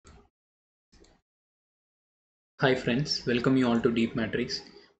Hi friends, welcome you all to Deep Matrix.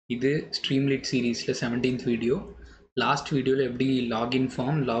 இது Streamlit சீரீஸில் 17th video. Last வீடியோவில் எப்படி லாகின்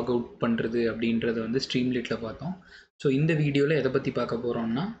ஃபார்ம் லாக் அவுட் பண்ணுறது அப்படின்றத வந்து ஸ்ட்ரீம்லிட்டில் பார்த்தோம். ஸோ இந்த வீடியோவில் எதை பற்றி பார்க்க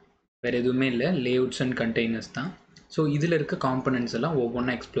போகிறோம்னா வேறு எதுவுமே இல்லை, லேஅவுட்ஸ் அண்ட் கண்டெய்னர்ஸ் தான். ஸோ இதில் இருக்க காம்பனன்ட்ஸ் எல்லாம்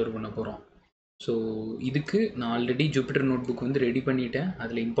ஒவ்வொன்றா எக்ஸ்ப்ளோர் பண்ண போகிறோம். ஸோ இதுக்கு நான் ஆல்ரெடி ஜூபிட்டர் நோட் புக் வந்து ரெடி பண்ணிட்டேன்.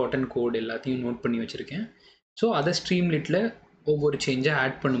 அதில் இம்பார்ட்டன்ட் கோட் எல்லாத்தையும் நோட் பண்ணி வச்சுருக்கேன். ஸோ அதை ஸ்ட்ரீம்லிட்டில் ஒவ்வொரு சேஞ்சாக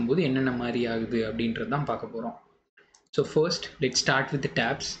ஆட் பண்ணும்போது என்னென்ன மாதிரி ஆகுது அப்படின்றது தான் பார்க்க போகிறோம். So first let's start with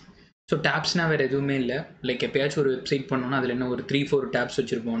tabs. So டேப்ஸ்னால் வேறு எதுவுமே இல்லை, லைக் எப்போயாச்சும் ஒரு வெப்சைட் பண்ணோன்னா அதில் என்ன ஒரு 3-4 டேப்ஸ்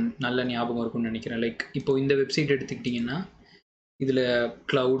வச்சுருப்போம். நல்ல ஞாபகம் இருக்கும்னு நினைக்கிறேன். லைக் இப்போ இந்த வெப்சைட் எடுத்துக்கிட்டிங்கன்னா இதில்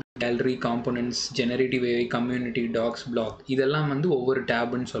cloud, gallery, components, generative AI, community, tax, black இதெல்லாம் வந்து ஒவ்வொரு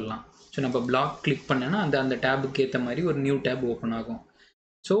டேப்னு சொல்லலாம். ஸோ நம்ம பிளாக் கிளிக் பண்ணேன்னா அந்த டேபுக்கு ஏற்ற மாதிரி ஒரு நியூ டேப் ஓப்பன் ஆகும்.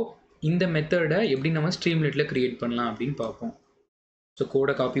 ஸோ இந்த மெத்தடை எப்படி நம்ம ஸ்ட்ரீம்லிட்டில் க்ரியேட் பண்ணலாம் அப்படின்னு பார்ப்போம். ஸோ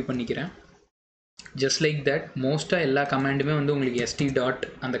கோடை காப்பி பண்ணிக்கிறேன். ஜஸ்ட் லைக் தட் மோஸ்ட்டாக எல்லா கமாண்டுமே வந்து உங்களுக்கு எஸ்டி டாட்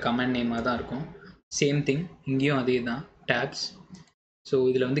அந்த கமாண்ட் நேமாக தான் இருக்கும். சேம் திங் இங்கேயும் அதே தான், டேப்ஸ். ஸோ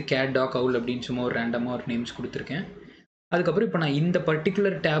இதில் வந்து கேட் டாக் அவுல் அப்படின்னு சும்மா ஒரு ரேண்டமாக ஒரு நேம்ஸ் கொடுத்துருக்கேன். அதுக்கப்புறம் இப்போ நான் இந்த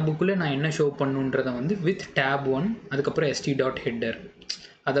பர்டிகுலர் டேபுக்குள்ளே நான் என்ன ஷோ பண்ணுன்றதை வந்து வித் டேப் 1 அதுக்கப்புறம் எஸ்டி டாட் ஹெட்டர்.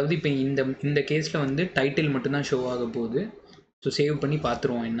 அதாவது இப்போ இந்த கேஸில் வந்து டைட்டில் மட்டும்தான் ஷோ ஆக போகுது. ஸோ சேவ் பண்ணி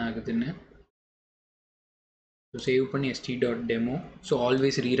பார்த்துருவோம் என்ன ஆகுதுன்னு. ஸோ சேவ் பண்ணி ST dot demo. So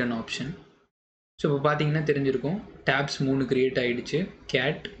always rerun option. So இப்போ பார்த்தீங்கன்னா தெரிஞ்சிருக்கும், டேப்ஸ் 3 க்ரியேட் ஆகிடுச்சு.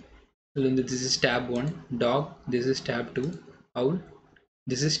 கேட், இதில் வந்து this is tape 1, talk, this is tape 2, owl,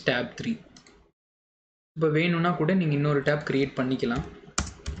 this is tape 3. இப்போ வேணும்னா கூட நீங்கள் இன்னொரு டேப் க்ரியேட் பண்ணிக்கலாம்.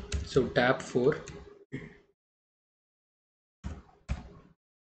 ஸோ டேப் 4,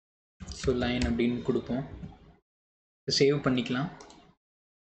 ஸோ லைன் அப்படின்னு கொடுப்போம். சேவ் பண்ணிக்கலாம்.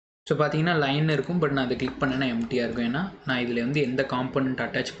 ஸோ பார்த்தீங்கன்னா லைன் இருக்கும், பட் நான் அதை கிளிக் பண்ணேன்னா எம்டியாக இருக்கும். ஏன்னா நான் இதில் வந்து எந்த காம்பனண்ட்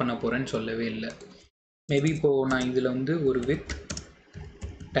அட்டாச் பண்ண போகிறேன்னு சொல்லவே இல்லை. மேபி இப்போது நான் இதில் வந்து ஒரு with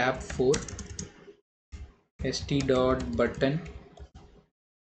tape 4 st dot button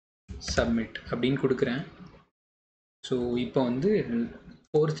submit அப்படின்னு கொடுக்குறேன். ஸோ இப்போ வந்து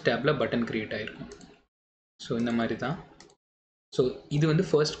 4th டேப்பில் பட்டன் க்ரியேட் ஆகிருக்கும். ஸோ இந்த மாதிரி தான். ஸோ இது வந்து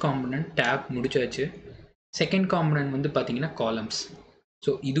ஃபர்ஸ்ட் காம்பனண்ட் டேப் முடிச்சாச்சு. செகண்ட் காம்பனண்ட் வந்து பார்த்தீங்கன்னா காலம்ஸ்.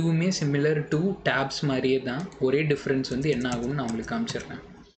 ஸோ இதுவுமே சிமிலர் டு டேப்ஸ் மாதிரியே தான். ஒரே டிஃப்ரென்ஸ் வந்து என்ன ஆகும்னு நான் உங்களுக்கு காமிச்சிடுறேன்.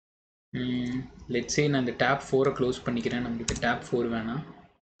 லெட்ஸே நான் இந்த டேப் 4 க்ளோஸ் பண்ணிக்கிறேன். நம்மளுக்கு டேப் 4 வேணாம்.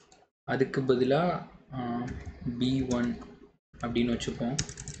 அதுக்கு பதிலாக B1 அப்படின்னு வச்சுப்போம்.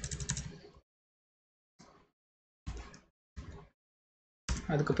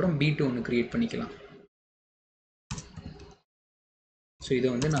 அதுக்கப்புறம் B2 ஒன்று க்ரியேட் பண்ணிக்கலாம். ஸோ இதை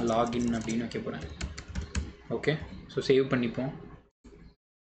வந்து நான் லாகின் அப்படின்னு வைக்க போகிறேன். ஓகே, ஸோ சேவ் பண்ணிப்போம்.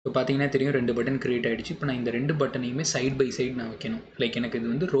 இப்போ பார்த்தீங்கன்னா தெரியும் 2 பட்டன் க்ரியேட் ஆகிடுச்சு. இப்போ நான் இந்த 2 பட்டனையுமே சைட் பை சைட் நான் வைக்கணும். லைக் எனக்கு இது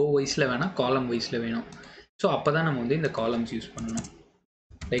வந்து ரோ வைஸில் வேணாம், காலம் வைஸில் வேணும். ஸோ அப்போ தான் நம்ம வந்து இந்த காலம்ஸ் யூஸ் பண்ணணும்.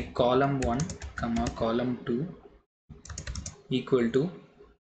 லைக் காலம் 1, காலம் 2 equal to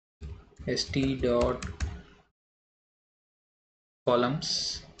st dot columns.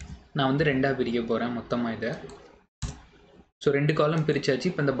 நான் வந்து 2ஆக பிரிக்க போகிறேன் மொத்தமாக இதை. ஸோ 2 காலம்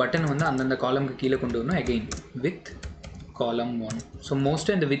பிரிச்சாச்சு. இப்போ இந்த பட்டன் வந்து அந்தந்த காலம்க்கு கீழே கொண்டு வரணும். அகெயின் வித் காலம் 1. ஸோ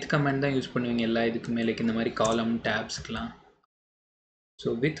மோஸ்ட்டாக இந்த வித் கமெண்ட் தான் யூஸ் பண்ணுவீங்க எல்லா இதுக்குமே, லைக் இந்த மாதிரி காலம் டேப்ஸ்க்கெலாம். ஸோ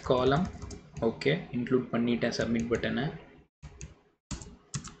வித் காலம் ஓகே இன்க்ளூட் பண்ணிட்டேன் சப்மிட் பட்டனை.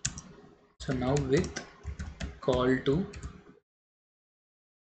 So now with call to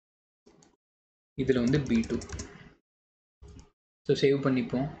இதில் வந்து B2. ஸோ சேவ்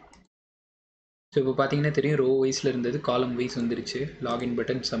பண்ணிப்போம். ஸோ இப்போ பார்த்தீங்கன்னா தெரியும் ரோ வைஸில் இருந்தது காலம் வைஸ் வந்துருச்சு. Login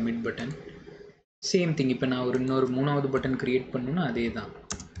button, submit button, same thing. இப்போ நான் இன்னொரு 3வது பட்டன் க்ரியேட் பண்ணணுன்னா அதே தான்,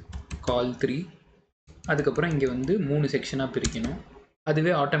 கால் 3. அதுக்கப்புறம் இங்கே வந்து 3 செக்ஷனாக பிரிக்கணும்.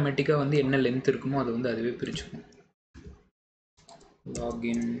 அதுவே ஆட்டோமேட்டிக்காக வந்து என்ன லென்த் இருக்குமோ அதை வந்து அதுவே பிரிச்சுக்கும்.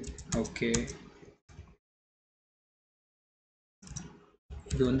 லாகின் ஓகே,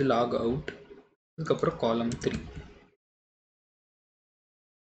 இது வந்து லாக் அவுட். அதுக்கப்புறம் காலம் 3.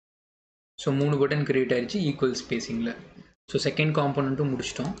 ஸோ 3 பட்டன் க்ரியேட் ஆகிடுச்சு ஈக்குவல் ஸ்பேஸிங்கில். ஸோ செகண்ட் காம்பனண்ட்டும்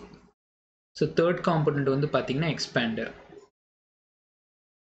முடிச்சிட்டோம். ஸோ தேர்ட் காம்பனண்ட் வந்து பார்த்திங்கன்னா எக்ஸ்பேண்டர்.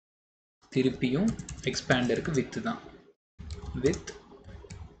 திருப்பியும் எக்ஸ்பேண்டருக்கு வித்து தான், வித்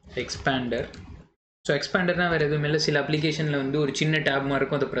எக்ஸ்பேண்டர். ஸோ எக்ஸ்பேண்டர்னால் வேறு எதுவும் இல்லை. சில அப்ளிகேஷனில் வந்து ஒரு சின்ன டேப் மாதிரி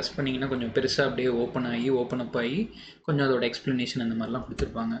இருக்கும், அதை ப்ரெஸ் பண்ணிங்கன்னா கொஞ்சம் பெருசாக அப்படியே ஓப்பன் அப் ஆகி கொஞ்சம் அதோட எக்ஸ்ப்ளனேஷன் அந்த மாதிரிலாம்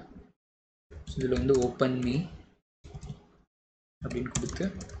கொடுத்துருப்பாங்க. ஸோ இதில் வந்து ஓப்பன் மீ அப்படின்னு கொடுத்து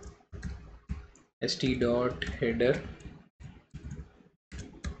st டாட் ஹெடர்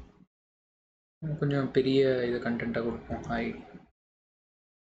கொஞ்சம் பெரிய இது கண்டென்ட்டாக கொடுப்போம். ஹாய்.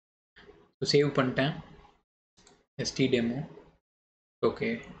 ஸோ சேவ் பண்ணிட்டேன். st demo. Okay,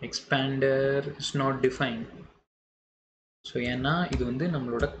 expander is not define. So ஏன்னா இது வந்து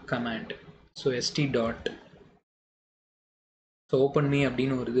நம்மளோட command. So st dot so open me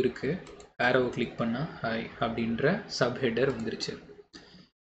அப்படின்னு ஒரு இது இருக்குது. ஆரோவை கிளிக் பண்ணால் ஹாய் அப்படின்ற சப்ஹெடர் வந்துருச்சு.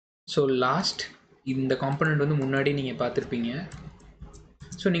 ஸோ லாஸ்ட் இந்த காம்பனண்ட் வந்து முன்னாடி நீங்கள் பார்த்துருப்பீங்க.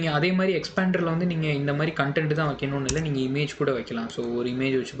 ஸோ நீங்கள் அதே மாதிரி எக்ஸ்பேண்டரில் வந்து நீங்கள் இந்த மாதிரி கண்டென்ட் தான் வைக்கணும்னு இல்லை, நீங்கள் இமேஜ் கூட வைக்கலாம். ஸோ ஒரு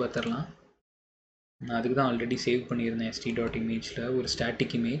இமேஜ் வச்சு பார்த்துடலாம். நான் அதுக்கு தான் ஆல்ரெடி சேவ் பண்ணியிருந்தேன் st டாட் இமேஜில் ஒரு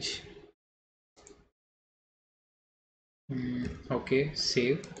static image. Okay,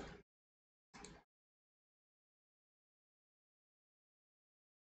 save.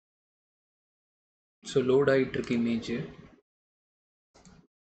 So load ஆகிட்டுருக்கு இமேஜு.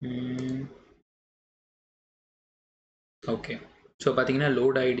 ஓகே, ஸோ பார்த்தீங்கன்னா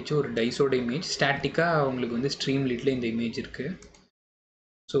லோட் ஆகிடுச்சு ஒரு டைஸோட இமேஜ். ஸ்டாட்டிக்காக உங்களுக்கு வந்து ஸ்ட்ரீம்லிட்டில் இந்த இமேஜ் இருக்குது.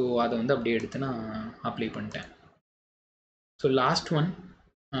 ஸோ அதை வந்து அப்படியே எடுத்து நான் அப்ளை பண்ணிட்டேன். ஸோ லாஸ்ட் ஒன்,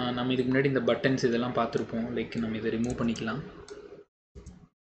 நம்ம இதுக்கு முன்னாடி இந்த பட்டன்ஸ் இதெல்லாம் பார்த்துருப்போம். லைக் நம்ம இதை ரிமூவ் பண்ணிக்கலாம்.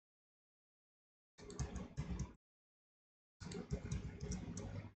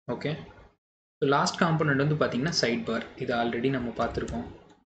 ஓகே, ஸோ லாஸ்ட் காம்பனண்ட் வந்து பார்த்தீங்கன்னா சைட் பார். இது ஆல்ரெடி நம்ம பார்த்துருக்கோம்.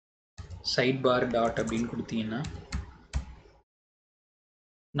 சைட் பார் டாட் அப்படின்னு கொடுத்தீங்கன்னா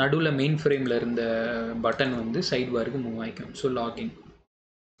நடுவில் மெயின் ஃப்ரேமில் இருந்த பட்டன் வந்து சைட் பாருக்கு மூவ் ஆகிக்கும். So login.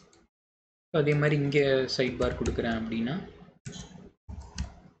 அதே மாதிரி இங்கே சைட் பார் கொடுக்குறேன் அப்படின்னா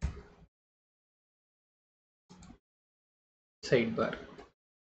side bar.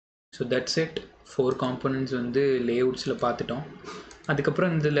 So that's it. 4 components வந்து லேஅவுட்ஸில் பார்த்துட்டோம்.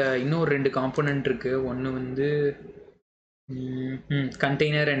 அதுக்கப்புறம் இதில் இன்னொரு 2 காம்பனண்ட் இருக்குது. ஒன்று வந்து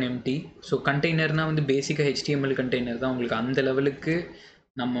கண்டெய்னர் அண்ட் எம்டி. ஸோ கண்டெய்னர்னால் வந்து பேசிக்காக HTML கண்டெய்னர் தான். உங்களுக்கு அந்த லெவலுக்கு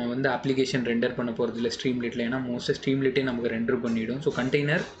நம்ம வந்து அப்ளிகேஷன் ரெண்டர் பண்ண போகிறது இல்லை ஸ்ட்ரீம்லிட்டில். ஏன்னா மோஸ்ட்டாக ஸ்ட்ரீம்லிட்டே நமக்கு ரெண்டர் பண்ணிவிடும். ஸோ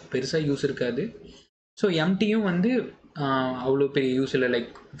கண்டெய்னர் பெருசாக யூஸ் இருக்காது. ஸோ எம்டியும் வந்து அவ்வளோ பெரிய யூஸ் இல்லை. லைக்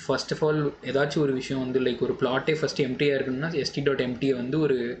ஃபர்ஸ்ட் ஆஃப் ஆல் ஏதாச்சும் ஒரு விஷயம் வந்து லைக் ஒரு பிளாட்டே ஃபஸ்ட்டு எம்டியாக இருக்குன்னா st டாட் எம்டியை வந்து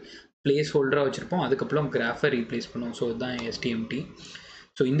ஒரு பிளேஸ் ஹோல்டராக வச்சுருப்போம். அதுக்கப்புறம் கிராஃபை ரீப்ளேஸ் பண்ணுவோம். ஸோ இதுதான் stmt.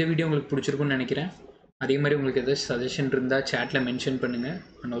 ஸோ இந்த வீடியோ உங்களுக்கு பிடிச்சிருக்குன்னு நினைக்கிறேன். அதே மாதிரி உங்களுக்கு ஏதாச்சும் சஜஷன் இருந்தால் சேட்டில் மென்ஷன் பண்ணுங்கள்.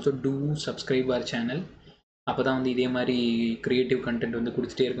 And also do subscribe our channel. அப்போ தான் வந்து இதே மாதிரி க்ரியேட்டிவ் கண்டென்ட் வந்து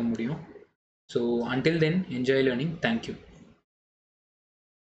கொடுத்துட்டே இருக்க முடியும். So until then enjoy learning. Thank you.